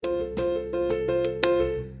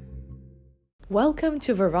Welcome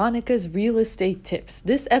to Veronica's Real Estate Tips.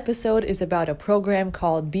 This episode is about a program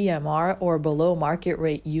called BMR or Below Market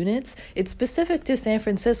Rate Units. It's specific to San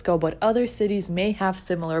Francisco, but other cities may have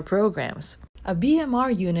similar programs. A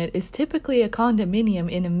BMR unit is typically a condominium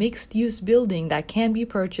in a mixed-use building that can be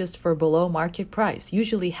purchased for below market price,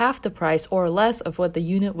 usually half the price or less of what the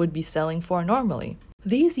unit would be selling for normally.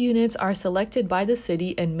 These units are selected by the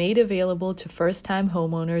city and made available to first-time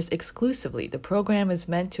homeowners exclusively. The program is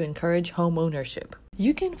meant to encourage home ownership.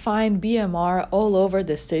 You can find BMR all over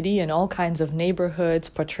the city in all kinds of neighborhoods,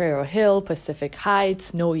 Potrero Hill, Pacific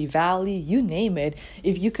Heights, Noe Valley, you name it,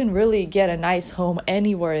 if you can really get a nice home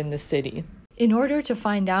anywhere in the city. In order to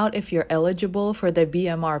find out if you're eligible for the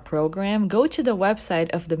BMR program, go to the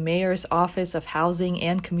website of the Mayor's Office of Housing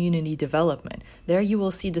and Community Development. There you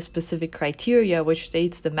will see the specific criteria which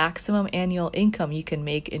states the maximum annual income you can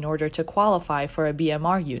make in order to qualify for a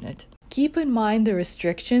BMR unit. Keep in mind the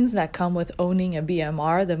restrictions that come with owning a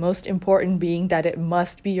BMR, the most important being that it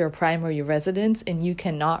must be your primary residence and you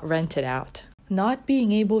cannot rent it out. Not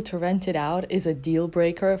being able to rent it out is a deal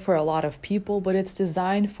breaker for a lot of people, but it's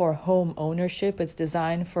designed for home ownership. It's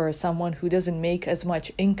designed for someone who doesn't make as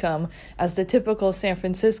much income as the typical San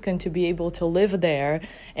Franciscan to be able to live there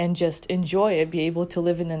and just enjoy it, be able to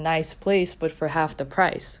live in a nice place, but for half the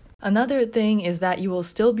price. Another thing is that you will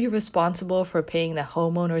still be responsible for paying the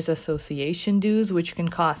Homeowners Association dues, which can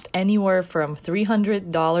cost anywhere from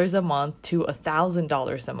 $300 a month to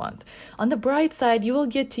 $1,000 a month. On the bright side, you will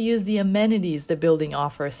get to use the amenities the building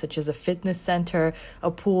offers, such as a fitness center,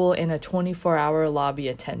 a pool, and a 24-hour lobby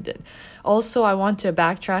attendant. Also, I want to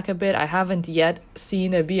backtrack a bit. I haven't yet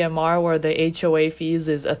seen a BMR where the HOA fees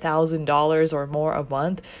is $1,000 or more a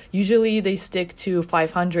month. Usually they stick to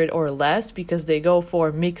 $500 or less because they go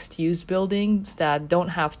for mixed-use buildings that don't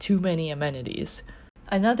have too many amenities.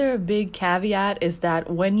 Another big caveat is that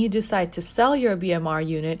when you decide to sell your BMR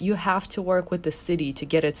unit, you have to work with the city to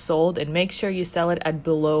get it sold and make sure you sell it at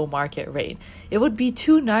below market rate. It would be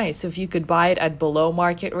too nice if you could buy it at below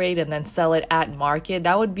market rate and then sell it at market.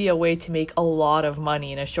 That would be a way to make a lot of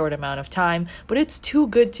money in a short amount of time, but it's too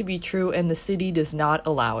good to be true and the city does not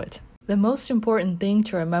allow it. The most important thing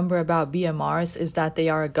to remember about BMRs is that they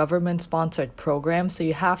are a government-sponsored program, so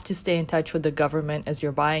you have to stay in touch with the government as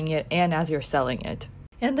you're buying it and as you're selling it.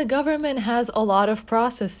 And the government has a lot of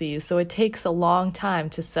processes, so it takes a long time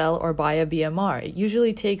to sell or buy a BMR. It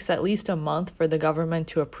usually takes at least a month for the government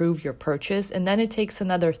to approve your purchase, and then it takes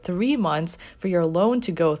another 3 months for your loan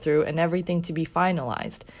to go through and everything to be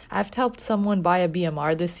finalized. I've helped someone buy a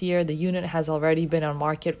BMR this year. The unit has already been on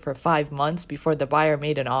market for 5 months before the buyer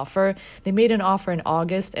made an offer. They made an offer in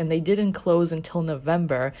August, and they didn't close until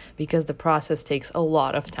November because the process takes a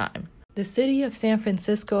lot of time. The city of San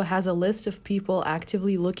Francisco has a list of people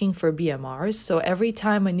actively looking for BMRs, so every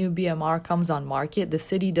time a new BMR comes on market, the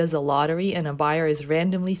city does a lottery and a buyer is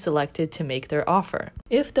randomly selected to make their offer.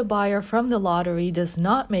 If the buyer from the lottery does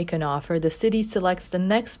not make an offer, the city selects the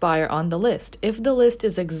next buyer on the list. If the list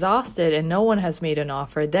is exhausted and no one has made an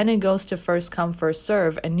offer, then it goes to first come, first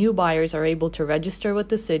serve, and new buyers are able to register with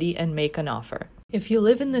the city and make an offer. If you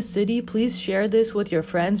live in the city, please share this with your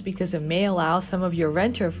friends because it may allow some of your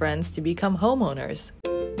renter friends to become homeowners.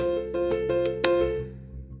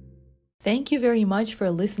 Thank you very much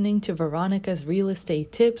for listening to Veronica's Real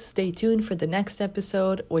Estate Tips. Stay tuned for the next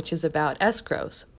episode, which is about escrows.